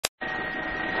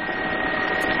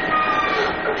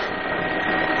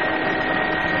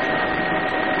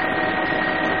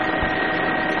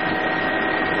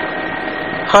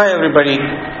Hi everybody.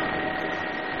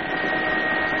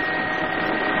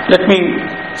 Let me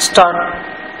start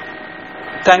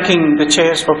thanking the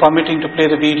chairs for permitting to play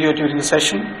the video during the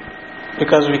session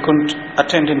because we couldn't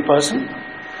attend in person.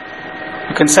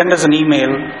 You can send us an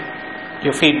email,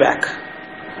 your feedback.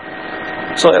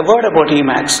 So a word about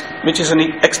Emacs, which is an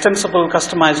extensible,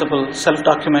 customizable,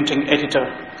 self-documenting editor.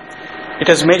 It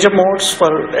has major modes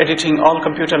for editing all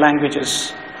computer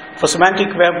languages. For Semantic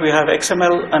Web, we have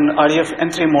XML and REF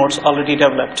N3 modes already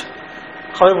developed.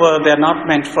 However, they are not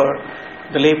meant for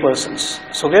the laypersons.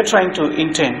 So we are trying to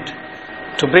intend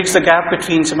to bridge the gap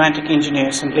between semantic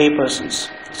engineers and laypersons.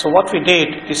 So what we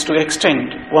did is to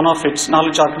extend one of its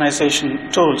knowledge organization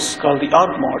tools called the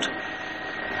org mode.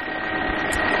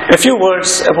 A few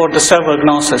words about the server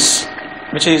GNOWSYS,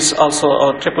 which is also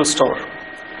a triple store,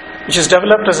 which is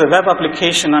developed as a web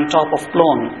application on top of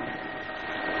Clone.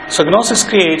 So GNOWSYS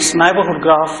creates neighborhood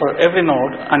graph for every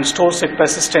node and stores it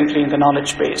persistently in the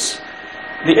knowledge base.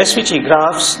 The SVG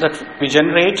graphs that we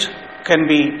generate can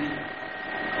be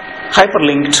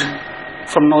hyperlinked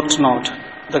from node to node.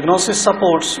 The GNOWSYS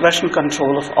supports version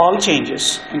control of all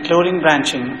changes, including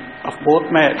branching of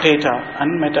both data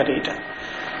and metadata.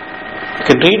 You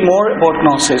can read more about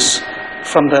GNOWSYS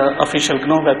from the official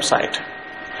GNOW website.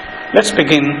 Let's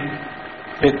begin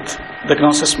with the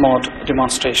GNOWSYS mode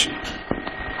demonstration.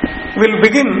 We'll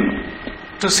begin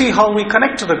to see how we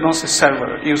connect to the GNOWSYS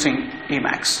server using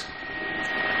Emacs.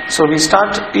 So we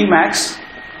start Emacs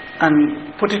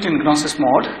and put it in GNOWSYS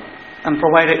mode and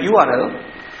provide a URL,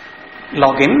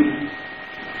 login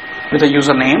with a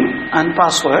username and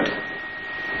password.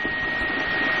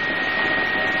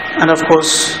 And of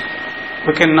course,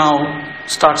 we can now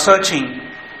start searching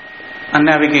and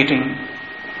navigating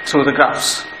through the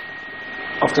graphs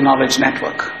of the knowledge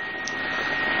network.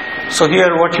 So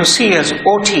here what you see as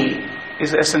OT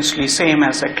is essentially same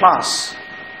as a class.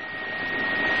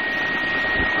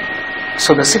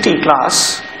 So the city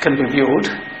class can be viewed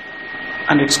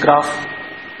and its graph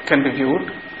can be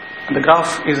viewed, and the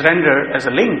graph is rendered as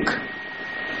a link,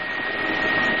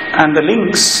 and the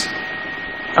links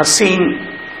are seen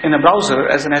in a browser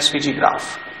as an SVG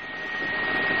graph,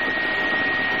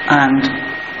 and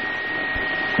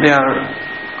they are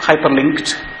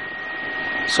hyperlinked,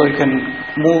 so you can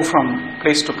move from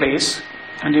place to place,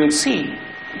 and you will see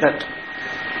that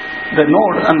the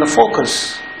node and the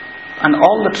focus and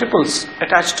all the triples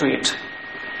attached to it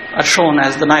are shown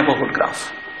as the neighborhood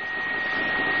graph.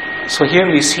 So here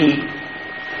we see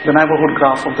the neighborhood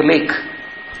graph of the lake.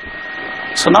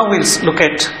 So now we'll look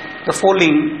at the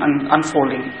folding and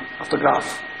unfolding of the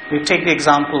graph. We take the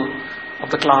example of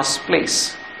the class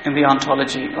place in the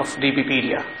ontology of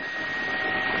DBpedia.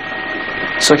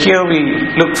 So here we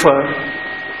look for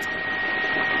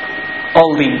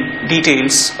all the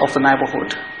details of the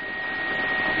neighborhood.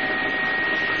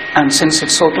 And since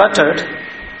it's so cluttered,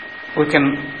 we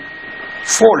can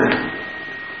fold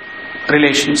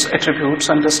relations, attributes,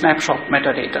 and the snapshot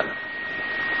metadata.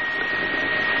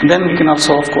 And then we can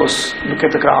also, of course, look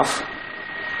at the graph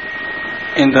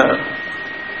in the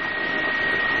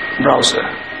browser.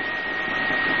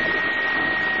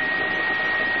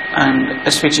 And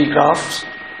SVG graphs,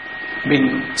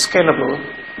 being scalable,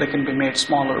 they can be made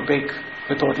small or big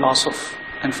without loss of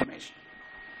information.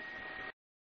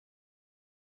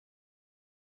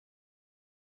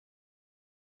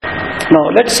 Now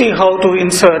let's see how to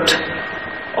insert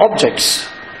objects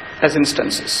as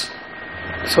instances.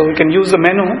 So we can use the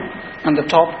menu on the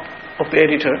top of the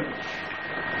editor.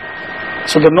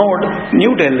 So the node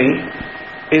New Delhi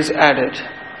is added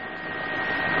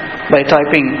by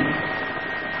typing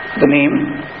the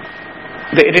name.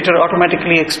 The editor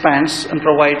automatically expands and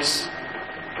provides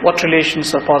what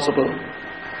relations are possible,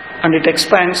 and it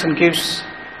expands and gives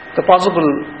the possible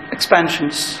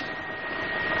expansions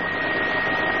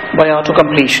by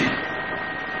auto-completion.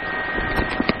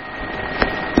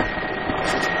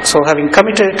 So having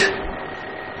committed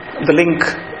the link,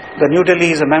 the New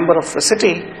Delhi is a member of the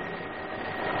city,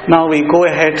 now we go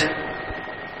ahead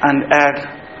and add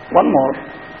one more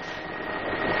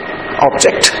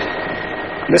object.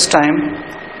 This time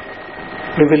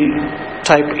we will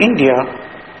type India,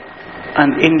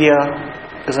 and India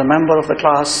is a member of the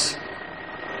class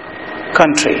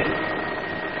country.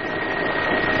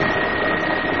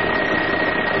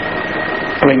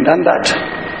 Having done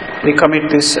that, we commit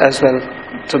this as well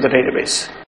to the database.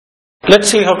 Let's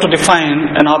see how to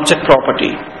define an object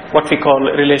property, what we call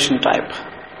a relation type.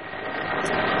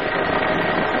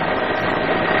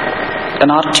 An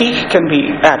RT can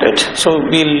be added, so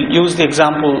we'll use the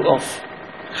example of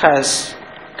has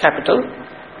capital,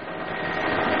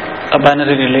 a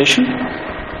binary relation,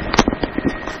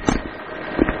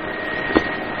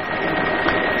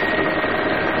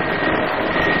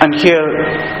 And here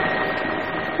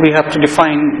we have to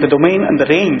define the domain and the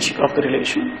range of the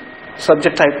relation.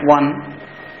 Subject type 1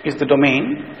 is the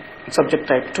domain, subject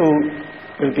type 2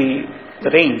 will be the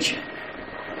range.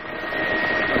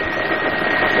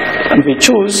 And we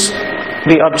choose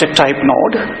the object type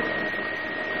node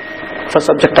for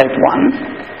subject type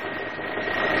 1.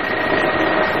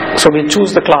 So we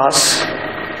choose the class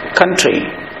country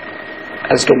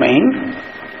as domain,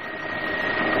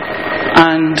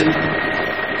 and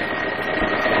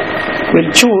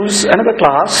we'll choose another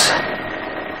class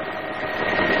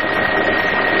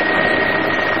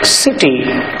city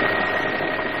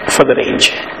for the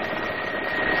range.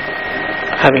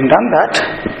 Having done that,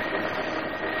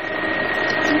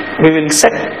 we will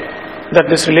set that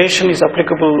this relation is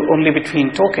applicable only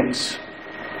between tokens,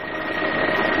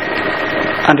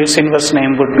 and its inverse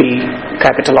name would be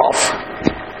capital of.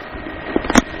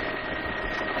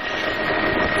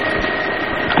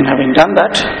 And having done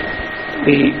that,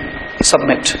 we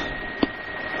submit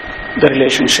the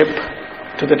relationship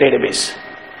to the database.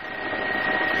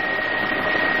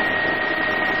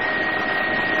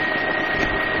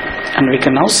 And we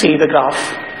can now see the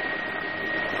graph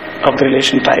of the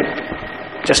relation type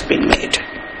just being made.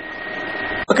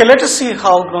 Okay, let us see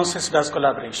how GNOWSYS does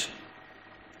collaboration.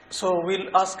 So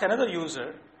we'll ask another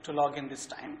user to log in this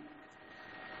time.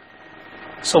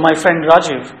 So my friend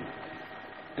Rajiv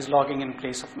is logging in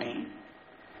place of me.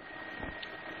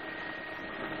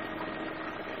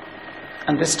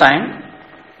 And this time,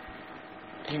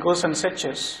 he goes and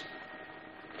searches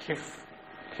if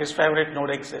his favorite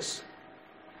node exists.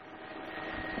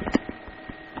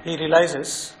 He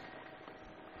realizes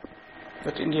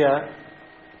that India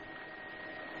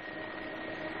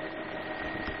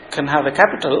can have a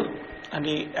capital, and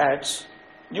he adds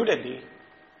New Delhi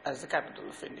as the capital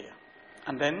of India.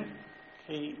 And then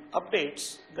he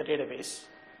updates the database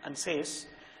and says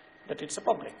that it's a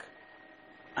public.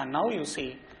 And now you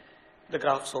see the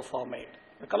graph so far made.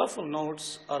 The colorful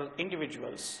nodes are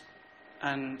individuals,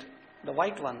 and the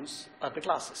white ones are the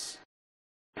classes.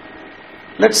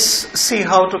 Let's see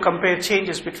how to compare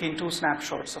changes between two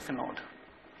snapshots of a node.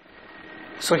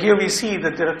 So here we see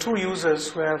that there are two users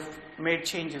who have made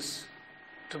changes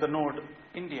to the node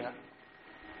India,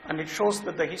 and it shows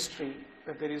that the history,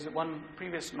 that there is one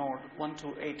previous node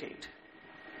 1288,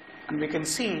 and we can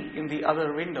see in the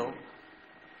other window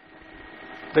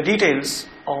the details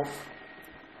of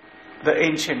the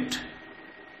ancient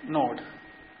node.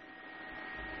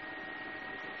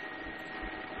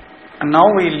 And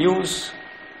now we'll use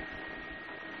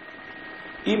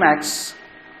Emacs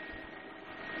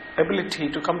ability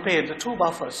to compare the two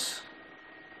buffers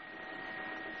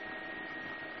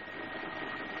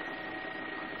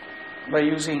by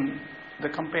using the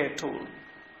compare tool.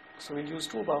 So we'll use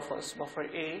two buffers, buffer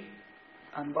A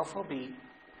and buffer B.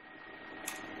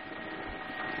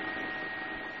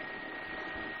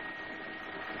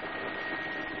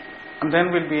 And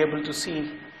then we'll be able to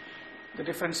see the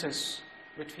differences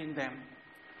between them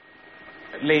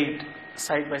laid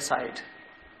side by side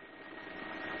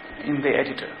in the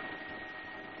editor.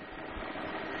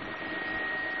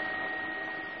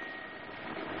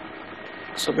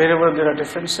 So wherever there are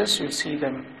differences, you'll see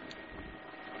them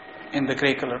in the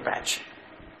gray color patch.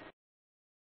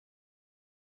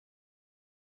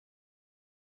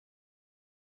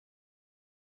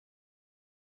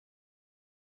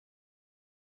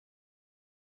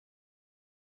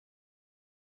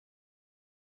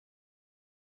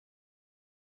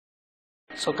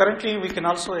 So currently we can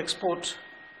also export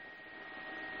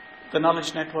the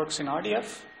knowledge networks in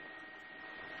RDF.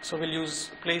 So we'll use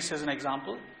place as an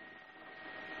example.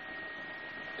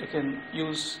 You can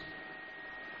use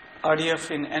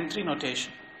RDF in N3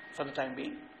 notation for the time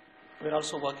being. We're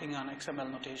also working on XML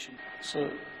notation.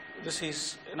 So this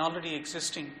is an already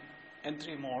existing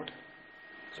N3 mode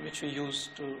which we use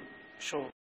to show.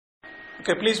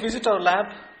 Okay, please visit our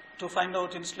lab to find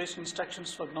out installation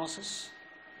instructions for GNOWSYS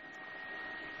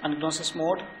and GNOWSYS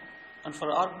mode. And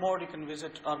for ARG mode, you can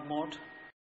visit ARG mode.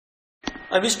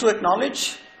 I wish to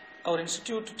acknowledge our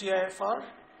institute TIFR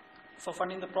for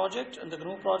funding the project and the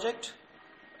GNU project,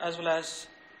 as well as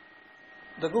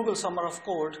the Google Summer of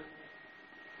Code.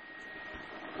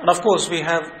 And of course, we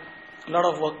have a lot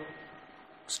of work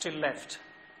still left.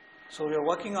 So we are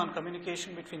working on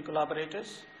communication between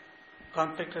collaborators,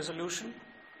 conflict resolution,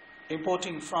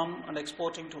 importing from and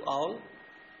exporting to OWL,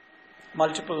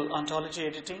 multiple ontology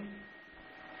editing,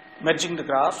 merging the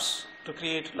graphs to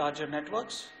create larger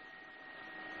networks,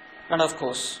 and of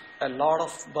course, a lot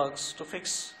of bugs to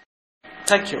fix.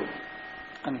 Thank you,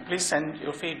 and please send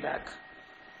your feedback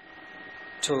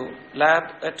to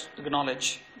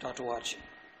lab@knowledge.org.